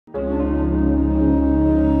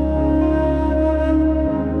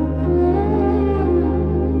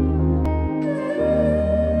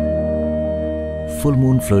Full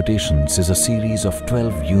Moon Flirtations is a series of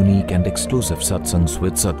 12 unique and exclusive satsangs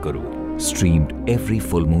with Sadhguru, streamed every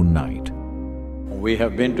full moon night. We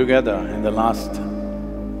have been together in the last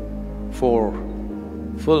 4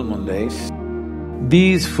 full moon days.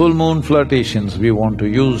 These full moon flirtations we want to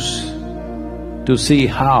use to see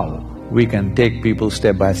how we can take people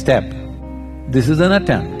step by step. This is an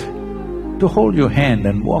attempt to hold your hand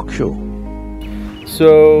and walk you.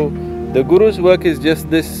 So, the Guru's work is just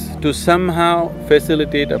this, to somehow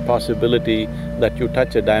facilitate a possibility that you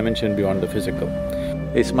touch a dimension beyond the physical.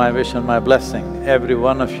 It's my wish and my blessing, every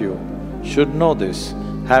one of you should know this.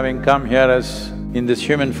 Having come here as in this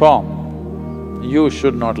human form, you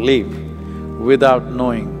should not leave without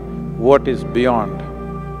knowing what is beyond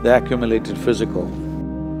the accumulated physical.